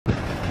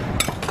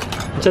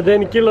പക്ഷെ അത്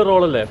എനിക്കുള്ള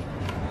റോളല്ലേ?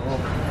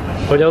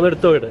 അപ്പോൾ ഞാൻ ഒന്ന്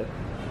എടുത്തോ ഇവിടെ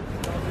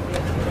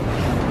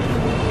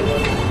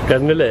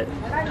കണ്ടില്ലേ?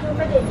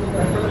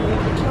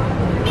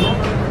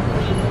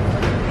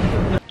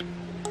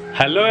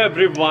 ഹലോ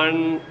എവ്രി വൺ,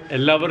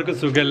 എല്ലാവർക്കും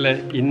സുഖല്ലേ?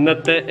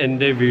 ഇന്നത്തെ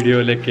എൻ്റെ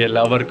വീഡിയോയിലേക്ക്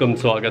എല്ലാവർക്കും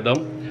സ്വാഗതം.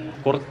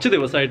 കുറച്ച്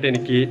ദിവസമായിട്ട്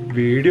എനിക്ക്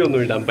വീഡിയോ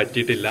ഒന്നും ഇടാൻ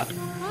പറ്റിയിട്ടില്ല.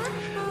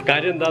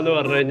 കാര്യം എന്താണെന്ന്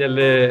പറഞ്ഞു കഴിഞ്ഞാൽ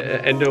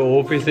എൻ്റെ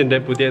ഓഫീസിൻ്റെ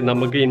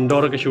നമുക്ക്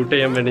ഇൻഡോറൊക്കെ ഷൂട്ട്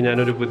ചെയ്യാൻ വേണ്ടി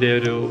ഞാനൊരു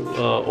പുതിയൊരു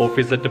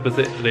ഓഫീസ്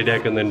സെറ്റപ്പ്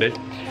റെഡിയാക്കുന്നുണ്ട്.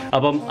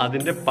 അപ്പം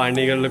അതിൻ്റെ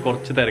പണികളിൽ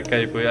കുറച്ച്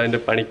തിരക്കായിപ്പോയി. അതിൻ്റെ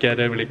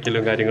പണിക്കാരെ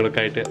വിളിക്കലും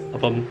കാര്യങ്ങളൊക്കെ ആയിട്ട്.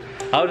 അപ്പം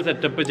ആ ഒരു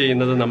സെറ്റപ്പ്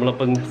ചെയ്യുന്നത്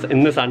നമ്മളിപ്പം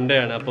ഇന്ന് സൺഡേ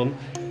ആണ്. അപ്പം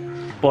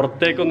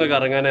പുറത്തേക്കൊന്ന്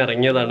കറങ്ങാൻ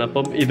ഇറങ്ങിയതാണ്.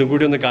 അപ്പം ഇതും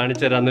കൂടി ഒന്ന്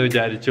കാണിച്ചു തരാമെന്ന്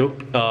വിചാരിച്ചു.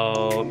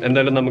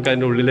 എന്തായാലും നമുക്ക്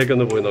അതിൻ്റെ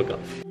ഉള്ളിലേക്കൊന്ന് പോയി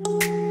നോക്കാം.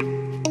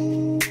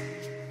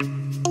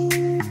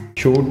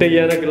 ഷൂട്ട്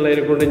ചെയ്യാനൊക്കെ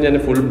ഉള്ളതിനെ കൊണ്ട് ഞാൻ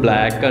ഫുൾ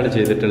ബ്ലാക്കാണ്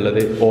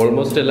ചെയ്തിട്ടുള്ളത്.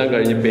 ഓൾമോസ്റ്റ് എല്ലാം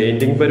കഴിഞ്ഞു,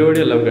 പെയിൻറ്റിങ് പരിപാടി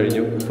എല്ലാം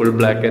കഴിഞ്ഞു. ഫുൾ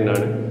ബ്ലാക്ക്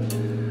തന്നെയാണ്.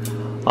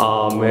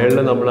 മേളിൽ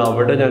നമ്മൾ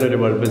അവിടെ ഞാനൊരു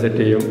ബൾബ്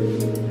സെറ്റ് ചെയ്യും,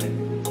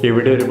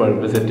 ഇവിടെ ഒരു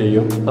ബൾബ് സെറ്റ്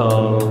ചെയ്യും.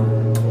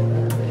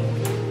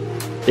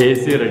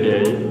 AC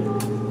റെഡിയായി.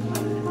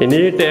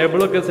 ഇനി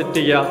ടേബിളൊക്കെ സെറ്റ്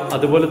ചെയ്യാം.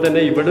 അതുപോലെ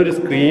തന്നെ ഇവിടെ ഒരു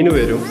സ്ക്രീന്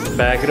വരും.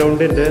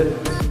 ബാക്ക്ഗ്രൗണ്ടിൻ്റെ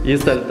ഈ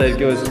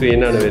സ്ഥലത്തായിരിക്കും ഒരു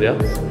സ്ക്രീനാണ് വരിക.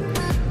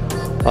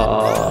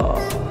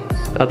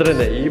 അത്ര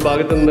തന്നെ. ഈ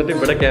ഭാഗത്ത് നിന്നിട്ട്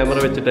ഇവിടെ ക്യാമറ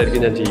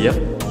വെച്ചിട്ടായിരിക്കും ഞാൻ ചെയ്യാം.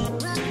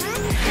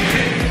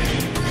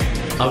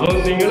 അപ്പം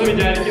നിങ്ങൾ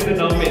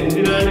വിചാരിക്കുന്നുണ്ടാവും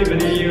എന്തിനാണ് ഇവർ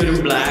ഈ ഒരു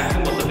ബ്ലാക്ക്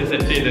മൊത്തത്തിൽ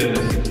സെറ്റ് ചെയ്തത്.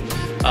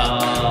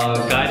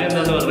 കാര്യം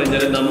എന്താണെന്ന് പറഞ്ഞു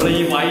കഴിഞ്ഞാൽ നമ്മൾ ഈ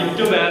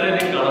വൈറ്റ് വേറെ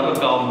ഏതെങ്കിലും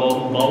കളറൊക്കെ ആകുമ്പോൾ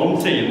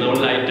ബൗൺസ് ചെയ്യും. നമ്മൾ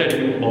ലൈറ്റ്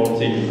അടിക്കുമ്പോൾ ബൗൺസ്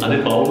ചെയ്യും. അത്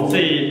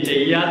ബൗൺസ്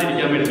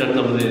ചെയ്യാതിരിക്കാൻ വേണ്ടിയിട്ടാണ്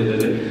നമ്മൾ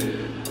ചെയ്തത്.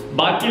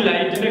 ബാക്കി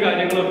ലൈറ്റിന്റെ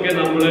കാര്യങ്ങളൊക്കെ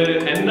നമ്മൾ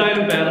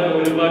എന്തായാലും വേറെ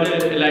ഒരുപാട്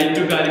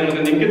ലൈറ്റും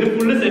കാര്യങ്ങളൊക്കെ നിങ്ങൾക്ക് ഇത്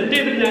ഫുള്ള് സെറ്റ്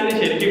ചെയ്തിട്ട് ഞാൻ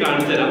ശരിക്കും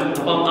കാണിച്ചു തരാം.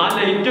 അപ്പം ആ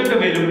ലൈറ്റൊക്കെ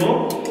വരുമ്പോൾ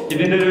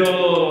ഇതിൻ്റെ ഒരു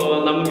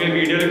നമുക്ക്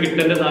വീഡിയോയിൽ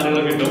കിട്ടേണ്ട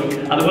സാധനങ്ങൾ കിട്ടും.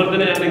 അതുപോലെ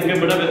തന്നെ ഞാൻ നിങ്ങൾക്ക്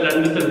ഇവിടെ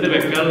 2 സ്ഥലത്ത്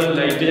വെക്കാനുള്ള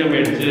ലൈറ്റ് ഞാൻ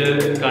മേടിച്ച്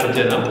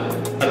കാണിച്ചു തരാം.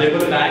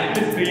 അതേപോലെ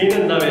ബാക്കിൽ സ്ക്രീൻ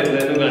എന്താ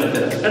വരുന്നതെന്നും കാണിച്ചു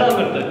തരാം. എടാ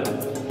നിർത്ത്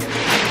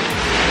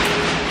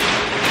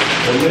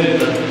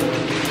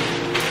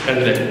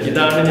കണ്ടില്ലേ?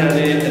 ഇതാണ് ഞാൻ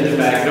എൻ്റെ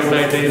ബാക്ക്ഗ്രൗണ്ട്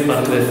ആയിട്ട്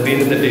പറഞ്ഞത്. സ്ക്രീൻ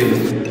സെറ്റ് ചെയ്തു.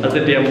 അത്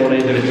സെറ്റ് ചെയ്യാൻ പോണ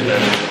ഇത്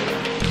വെച്ചിട്ടാണ്.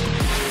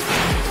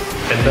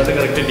 എന്താ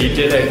കറക്റ്റ്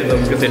ഡീറ്റെയിൽ ആയിട്ട്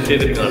നമുക്ക് സെറ്റ്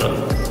ചെയ്തിട്ട് കാണാം.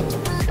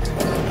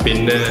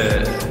 പിന്നെ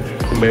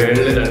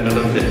മേളിൽ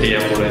 2 സെറ്റ്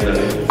ചെയ്യാൻ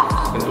പോണതാണ്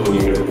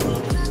തോന്നിയത്.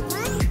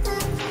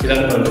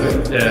 ഇതാണ് ബൾബ്.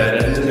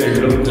 2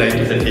 സൈഡിലും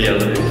ലൈറ്റ് സെറ്റ്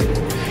ചെയ്യാനുള്ളത്.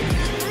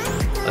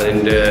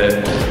 അതിൻ്റെ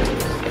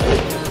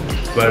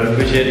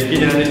ബൾബ് ശരിക്കും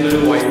ഞാനിതൊരു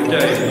വൈറ്റ്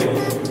ആയിരുന്നു.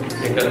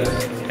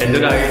 എൻ്റെ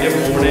ഒരു ഐഡിയ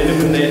ഫോണിന്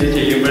മുന്നേ ഇത്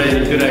ചെയ്യുമ്പോഴേ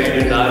എനിക്കൊരു ഐഡിയ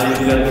ഉണ്ട്. ആ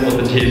രീതിയിലാണ്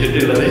മൊത്തം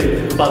ചെയ്തിട്ടുള്ളത്.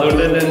 അപ്പം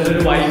അതുകൊണ്ട് തന്നെ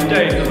എന്തൊരു വൈറ്റ്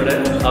ആയിട്ട് ഇവിടെ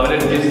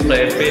അവരെനിക്ക് സ്പ്രേ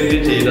പെയിൻറ്റ്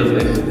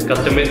ചെയ്തത്,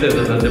 കസ്റ്റമൈസ്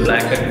ചെയ്തത്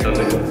ബ്ലാക്ക് ആക്കി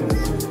തന്നത്.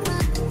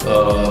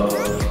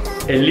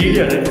 LED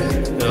ആണ്.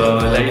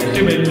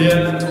 ലൈറ്റ് വലിയ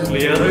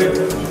ക്ലിയർ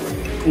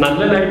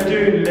നല്ല ലൈറ്റ്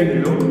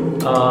ഇല്ലെങ്കിലും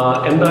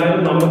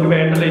എന്തായാലും നമുക്ക്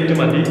വേണ്ട ലൈറ്റ്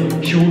മതി.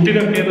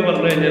 ഷൂട്ടിനൊക്കെ എന്ന്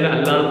പറഞ്ഞു കഴിഞ്ഞാൽ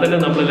അല്ലാതെ തന്നെ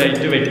നമ്മൾ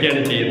ലൈറ്റ്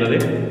വെക്കുകയാണ് ചെയ്യുന്നത്.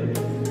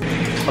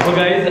 അപ്പോൾ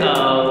ഗൈസ്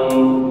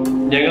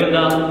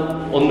ഞങ്ങളെന്താ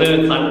ഒന്ന്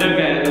സൺഡേ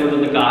ഒക്കെ ആയതുകൊണ്ട്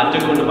ഒന്ന്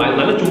കാറ്റൊക്കെ കൊണ്ട്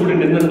നല്ല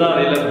ചൂടുണ്ട്. ഇന്നെന്താ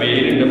അറിയില്ല,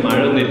 വെയിലുണ്ട്,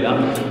 മഴയൊന്നുമില്ല.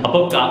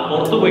 അപ്പോൾ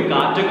പുറത്ത് പോയി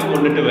കാറ്റൊക്കെ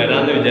കൊണ്ടിട്ട്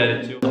വരാമെന്ന്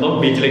വിചാരിച്ചു. അപ്പം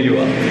ബീച്ചിലേക്ക്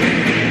പോവാം.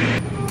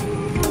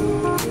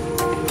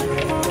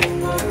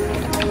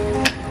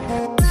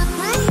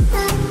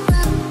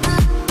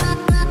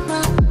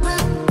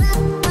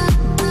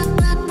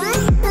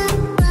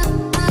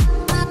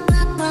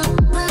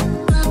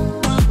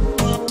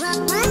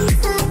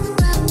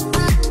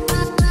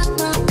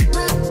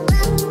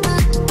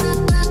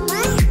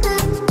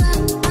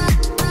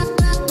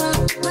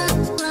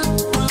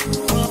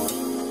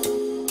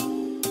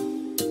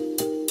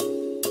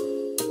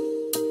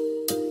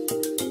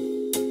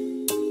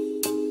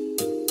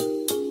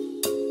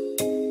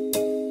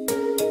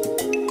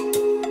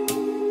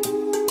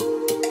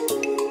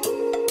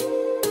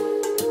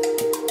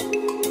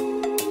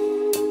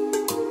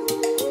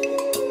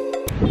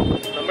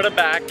 നമ്മുടെ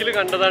ബാക്കിൽ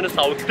കണ്ടതാണ്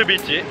സൗത്ത്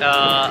ബീച്ച്.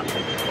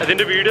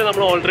 അതിൻ്റെ വീഡിയോ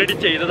നമ്മൾ ഓൾറെഡി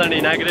ചെയ്തതാണ്.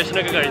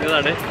 ഇനാഗ്രേഷനൊക്കെ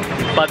കഴിഞ്ഞതാണ്.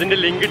 അപ്പോൾ അതിൻ്റെ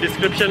ലിങ്ക്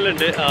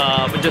ഡിസ്ക്രിപ്ഷനിലുണ്ട്.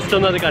 അപ്പോൾ ജസ്റ്റ്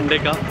ഒന്ന് അത്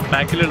കണ്ടേക്കാം.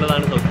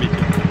 ബാക്കിലുള്ളതാണ് സൗത്ത് ബീച്ച്.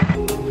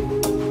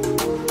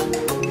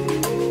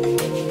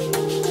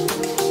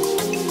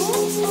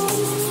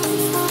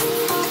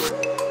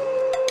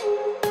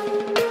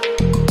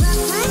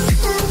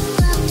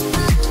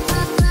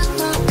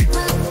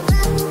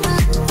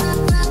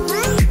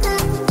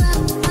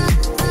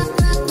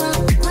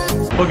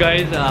 അപ്പോൾ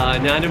ഗൈസ്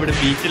ഞാനിവിടെ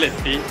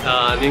ബീച്ചിലെത്തി.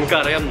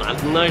 നിങ്ങൾക്കറിയാം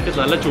നന്നായിട്ട്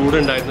നല്ല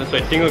ചൂടുണ്ടായിരുന്നു,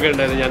 സ്വെറ്റിംഗ് ഒക്കെ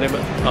ഉണ്ടായിരുന്നു. ഞാൻ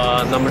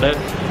നമ്മുടെ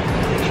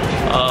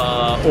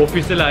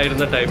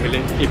ഓഫീസിലായിരുന്ന ടൈമിൽ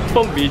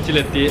ഇപ്പം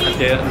ബീച്ചിലെത്തി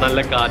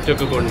നല്ല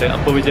കാറ്റൊക്കെ കൊണ്ട്.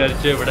 അപ്പോൾ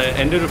വിചാരിച്ച് ഇവിടെ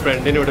എൻ്റെ ഒരു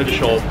ഫ്രണ്ടിന് ഇവിടെ ഒരു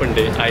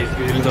ഷോപ്പുണ്ട്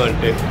ഐസ്ക്രീം എന്ന്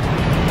പറഞ്ഞിട്ട്.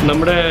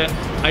 നമ്മുടെ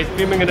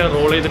ഐസ്ക്രീം ഇങ്ങനെ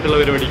റോൾ ചെയ്തിട്ടുള്ള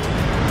പരിപാടി.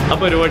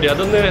 ആ പരിപാടി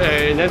അതൊന്ന്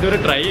ഞാൻ ഇതുവരെ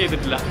ട്രൈ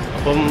ചെയ്തിട്ടില്ല.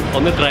 അപ്പം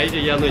ഒന്ന് ട്രൈ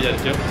ചെയ്യാമെന്ന്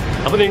വിചാരിച്ചു.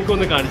 അപ്പോൾ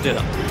നിങ്ങൾക്കൊന്ന് കാണിച്ചു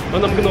തരാം.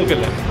 അപ്പോൾ നമുക്ക്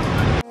നോക്കല്ലേ.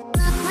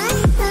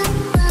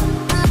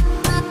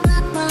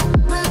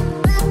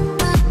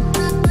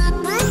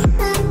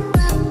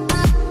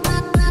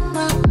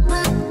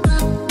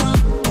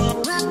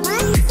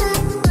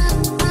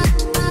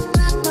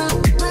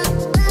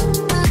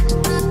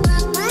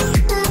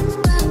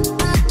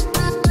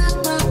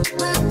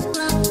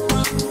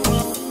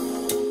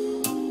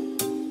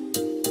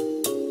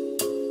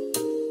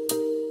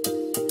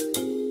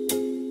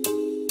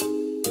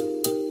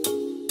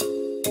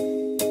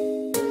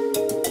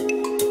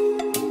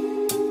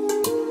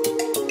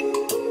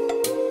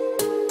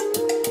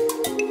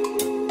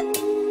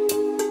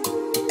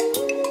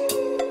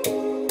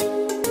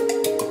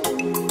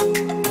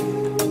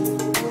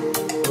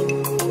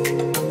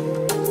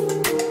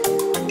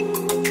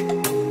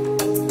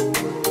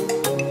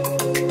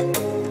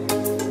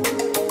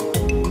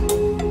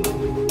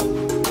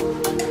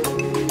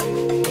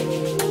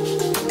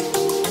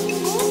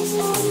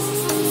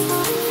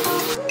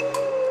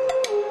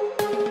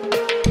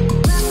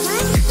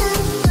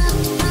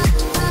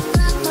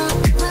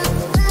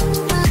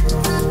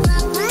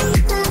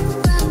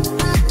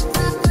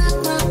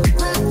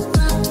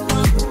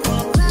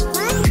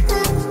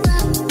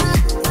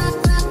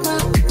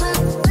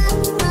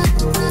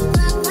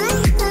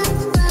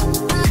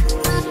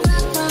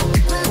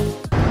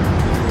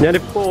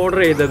 ഞാനിപ്പോൾ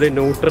ഓർഡർ ചെയ്തത്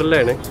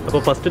ന്യൂട്രലാണ്.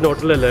 അപ്പോൾ ഫസ്റ്റ്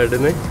ന്യൂട്രലല്ലേ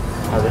ഇടുന്നത്?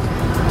 അതെ.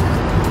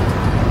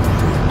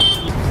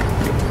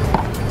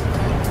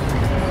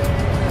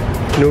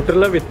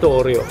 ന്യൂട്രല വിത്ത്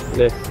ഓറിയോ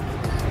അല്ലേ?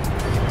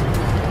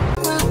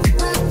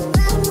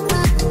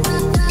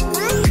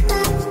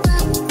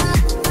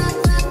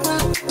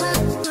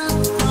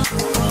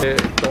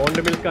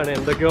 ടോണ്ട് മിൽക്കാണ്,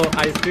 എന്തൊക്കെയോ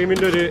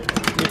ഐസ്ക്രീമിൻ്റെ ഒരു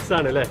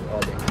മിക്സാണ് അല്ലേ?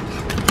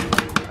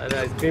 അത്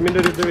ഐസ്ക്രീമിൻ്റെ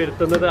ഒരു ഇത്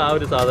വരുത്തുന്നത് ആ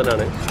ഒരു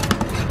സാധനമാണ്,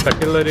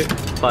 കട്ടിയുള്ളൊരു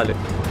പാല്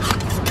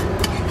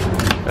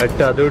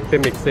ഇട്ട് അത് ഇട്ട്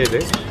മിക്സ് ചെയ്ത്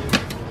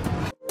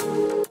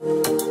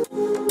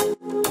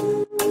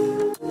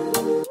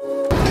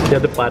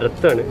അത്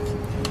പരത്താണ്,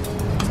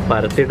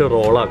 പരത്തിയിട്ട്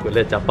റോളാക്കും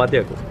അല്ലേ, ചപ്പാത്തി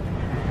ആക്കും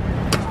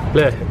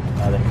അല്ലേ?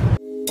 അതെ.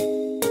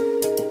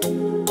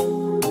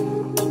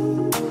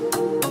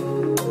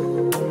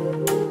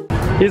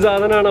 ഈ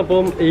സാധനമാണ്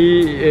അപ്പം ഈ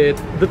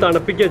ഇത്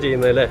തണുപ്പിക്കുക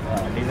ചെയ്യുന്നത് അല്ലേ?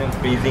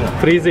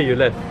 ഫ്രീസ് ചെയ്യും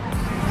അല്ലേ?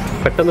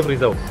 പെട്ടെന്ന്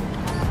ഫ്രീസ് ആവും.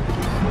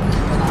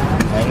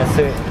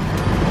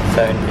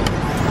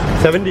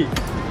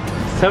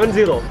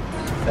 -70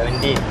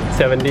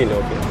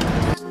 ഓക്കെ.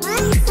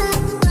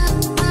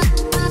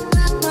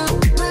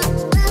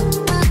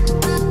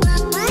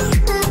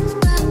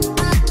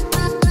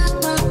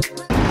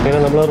 അങ്ങനെ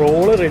നമ്മൾ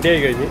റോള് റെഡി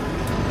ആയി കഴിഞ്ഞ്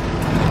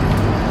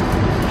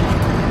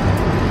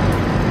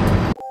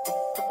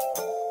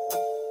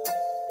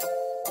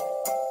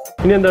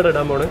ഇനി എന്താണ്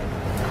ഇടാൻ പോണ്?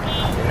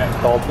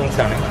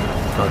 ടോപ്പിംഗ്സ് ആണ്.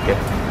 ഓക്കെ.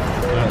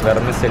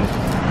 വെർമിസെല്ലി.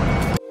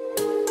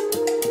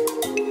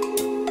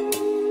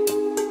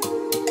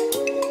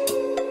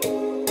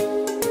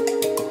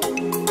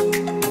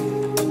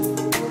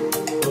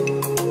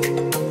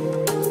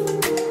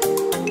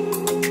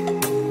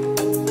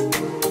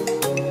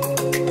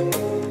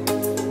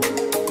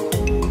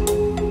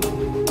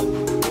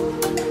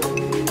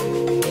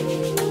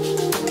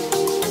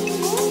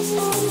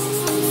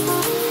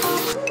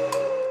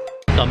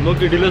 സംഭവം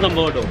കിടില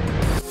സംഭവം കേട്ടോ.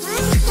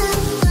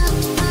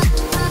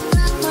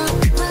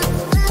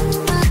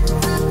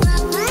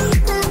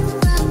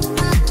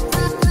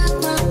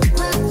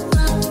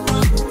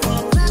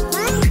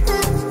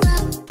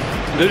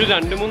 ഇതൊരു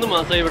 2-3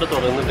 മാസമായി ഇവിടെ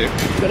തുറന്നിട്ട്.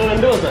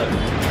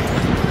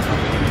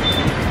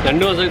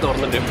 2 മാസമായി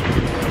തുറന്നിട്ട്.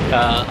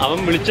 അവൻ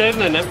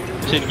വിളിച്ചായിരുന്നു തന്നെ,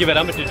 പക്ഷെ എനിക്ക്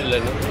വരാൻ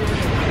പറ്റിയിട്ടില്ലായിരുന്നു.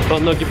 ഇപ്പം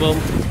വന്ന് നോക്കിയപ്പോൾ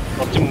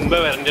കുറച്ച് മുമ്പേ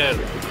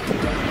വരേണ്ടതായിരുന്നു.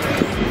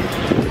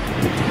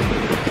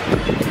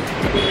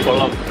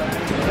 കൊള്ളാം.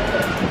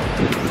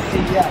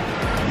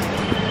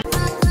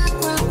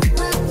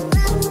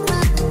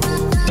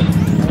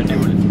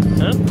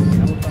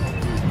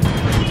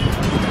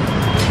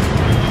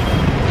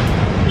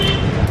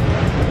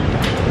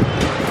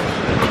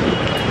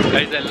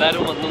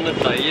 എല്ലാവരും വന്നൊന്ന്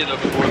ട്രൈ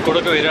ചെയ്തൊക്കെ.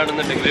 കോഴിക്കോടൊക്കെ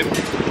വരികയാണെന്നുണ്ടെങ്കിൽ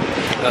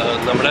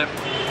നമ്മുടെ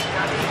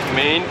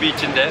മെയിൻ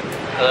ബീച്ചിൻ്റെ,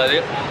 അതായത്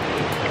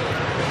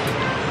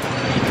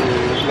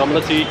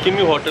നമ്മുടെ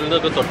സീക്കിംഗ് ഹോട്ടലിൽ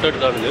നിന്നൊക്കെ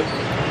തൊട്ടടുത്താണിത്,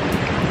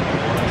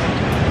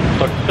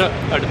 തൊട്ട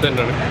അടുത്ത്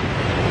തന്നെയാണ്.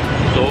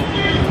 സോ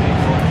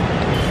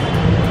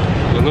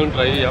ഒന്നും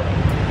ട്രൈ ചെയ്യാം.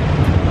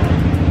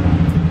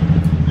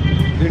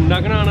 ഇത്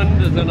ഉണ്ടാക്കണ കാണാൻ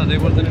രസമാണ്,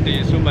 അതേപോലെ തന്നെ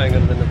ടേസ്റ്റും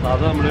ഭയങ്കര തന്നെ.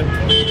 സാധാ നമ്മൾ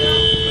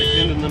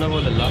വൈദ്യം തിന്നണ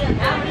പോലല്ല,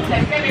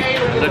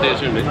 നല്ല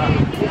ടേസ്റ്റ് ഉണ്ട്.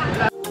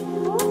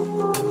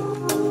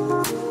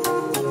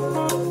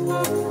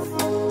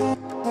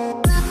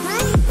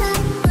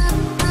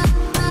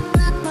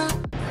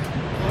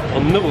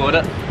 ഒന്ന്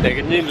പോരാ,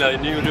 തികഞ്ഞില്ല.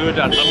 ഇനി ഒരു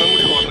 2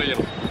 കൂടി ഓർഡർ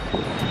ചെയ്യണം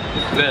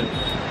അല്ലേ?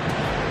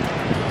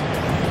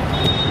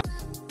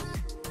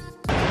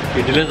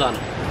 ഇതിലെ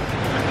സാധനം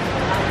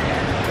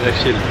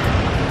രക്ഷയില്ല.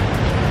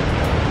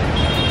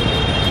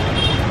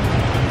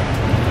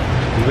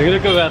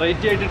 എന്തെങ്കിലുമൊക്കെ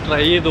വെറൈറ്റി ആയിട്ട്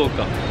ട്രൈ ചെയ്ത്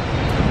നോക്കാം.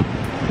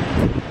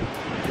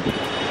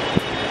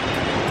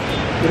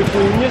 ഒരു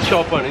കുഞ്ഞ്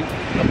ഷോപ്പാണ്.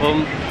 അപ്പം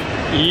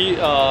ഈ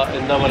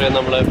എന്താ പറയുക,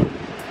 നമ്മൾ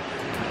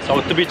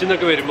സൗത്ത് ബീച്ചിൽ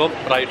നിന്നൊക്കെ വരുമ്പം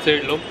റൈറ്റ്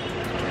സൈഡിലും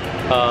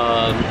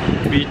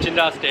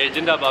ബീച്ചിൻ്റെ ആ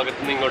സ്റ്റേജിൻ്റെ ആ ഭാഗത്ത്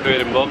നിന്ന് ഇങ്ങോട്ട്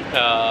വരുമ്പം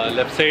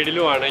ലെഫ്റ്റ്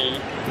സൈഡിലുമാണ് ഈ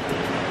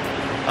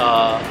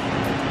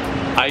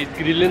ഐസ്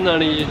ഗ്രില്ലിൽ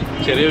നിന്നാണ് ഈ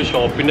ചെറിയൊരു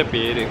ഷോപ്പിൻ്റെ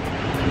പേര്.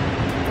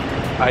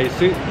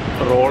 ഐസ്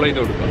റോൾ ചെയ്ത്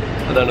കൊടുക്കുക,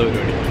 അതാണ്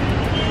പരിപാടി.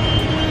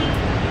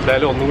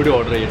 എന്തായാലും ഒന്നും കൂടി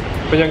ഓർഡർ ചെയ്യണം.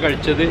 ഇപ്പം ഞാൻ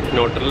കഴിച്ചത്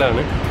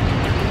ന്യൂട്രലാണ്.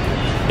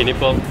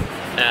 ഇനിയിപ്പം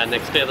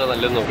നെക്സ്റ്റ് ഏതാ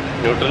നല്ലതെന്ന് നോക്കാം.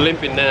 ന്യൂട്രലും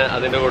പിന്നെ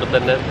അതിൻ്റെ കൂടെ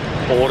തന്നെ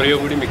ഓറിയോ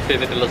കൂടി മിക്സ്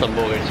ചെയ്തിട്ടുള്ള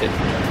സംഭവം കഴിച്ചത്.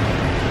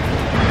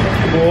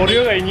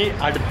 ഓറിയോ കഴിഞ്ഞ്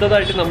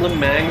അടുത്തതായിട്ട് നമ്മൾ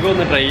മാംഗോ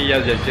ഒന്ന് ട്രൈ ചെയ്യാൻ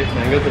വിചാരിച്ച്.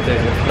 മാംഗോ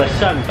എടുത്തിട്ടായിരുന്നു,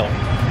 ഫ്രഷാണ് കേട്ടോ,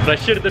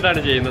 ഫ്രഷ് എടുത്തിട്ടാണ്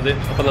ചെയ്യുന്നത്.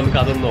 അപ്പം നമുക്ക്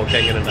അതൊന്ന് നോക്കാം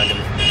എങ്ങനെ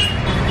ഉണ്ടാക്കുന്നത്.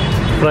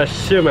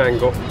 Fresh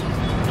mango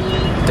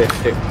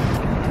test.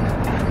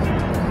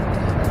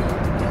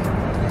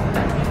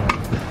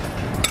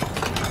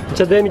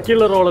 പക്ഷെ അത്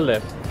എനിക്കുള്ള റോളല്ലേ,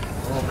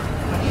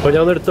 അപ്പോൾ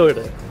ഞാൻ ഒന്ന് എടുത്തോ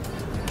ഇവിടെ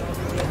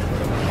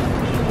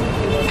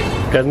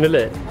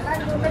കണ്ടില്ലേ?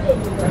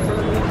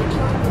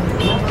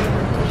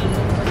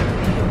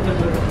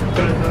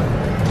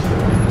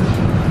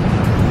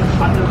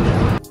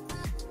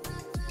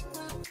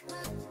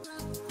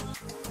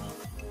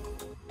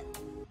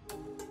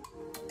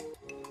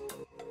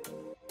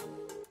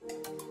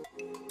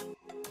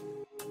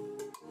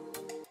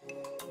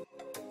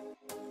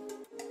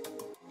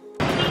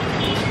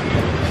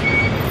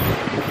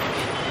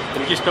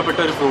 എനിക്ക് ഇഷ്ടപ്പെട്ട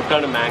ഒരു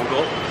ഫ്രൂട്ടാണ്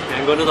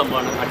മാംഗോൻ്റെ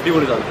സംഭവമാണ്,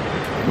 അടിപൊളി സാധനം.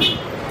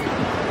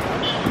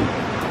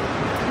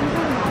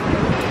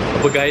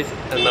 അപ്പോൾ ഗൈസ്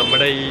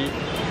നമ്മുടെ ഈ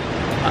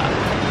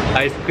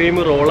ഐസ്ക്രീം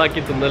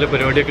റോളാക്കി തിന്നൽ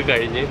പരിപാടിയൊക്കെ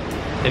കഴിഞ്ഞ്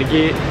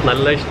എനിക്ക്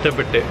നല്ല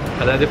ഇഷ്ടപ്പെട്ട്,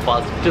 അതായത്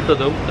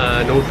ഫസ്റ്റത്തതും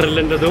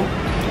ന്യൂട്രലിൻ്റെതും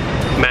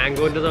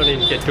മാംഗോൻ്റെതാണ്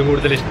എനിക്ക് ഏറ്റവും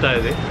കൂടുതൽ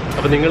ഇഷ്ടമായത്.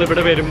 അപ്പോൾ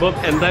നിങ്ങളിവിടെ വരുമ്പോൾ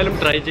എന്തായാലും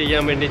ട്രൈ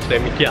ചെയ്യാൻ വേണ്ടി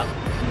ശ്രമിക്കുക.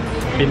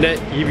 പിന്നെ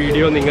ഈ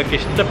വീഡിയോ നിങ്ങൾക്ക്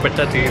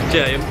ഇഷ്ടപ്പെട്ടാൽ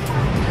തീർച്ചയായും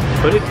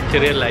ഒരു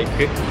ചെറിയ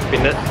ലൈക്ക്,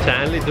 പിന്നെ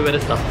ചാനൽ ഇതുവരെ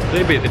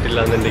സബ്സ്ക്രൈബ് ചെയ്തിട്ടില്ല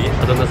എന്നുണ്ടെങ്കിൽ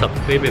അതൊന്ന്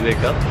സബ്സ്ക്രൈബ്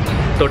ചെയ്തേക്കാം.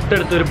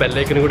 തൊട്ടടുത്തൊരു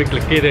ബെല്ലൈക്കനും കൂടി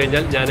ക്ലിക്ക് ചെയ്ത്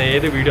കഴിഞ്ഞാൽ ഞാൻ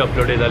ഏത് വീഡിയോ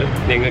അപ്ലോഡ് ചെയ്താലും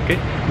നിങ്ങൾക്ക്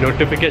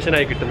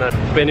നോട്ടിഫിക്കേഷനായി കിട്ടുന്നതാണ്.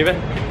 അപ്പോൾ എനിവേ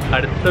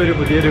അടുത്ത ഒരു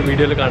പുതിയൊരു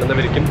വീഡിയോയിൽ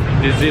കാണുന്നവരിക്കും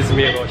this is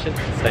me Roshan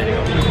signing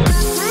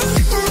off.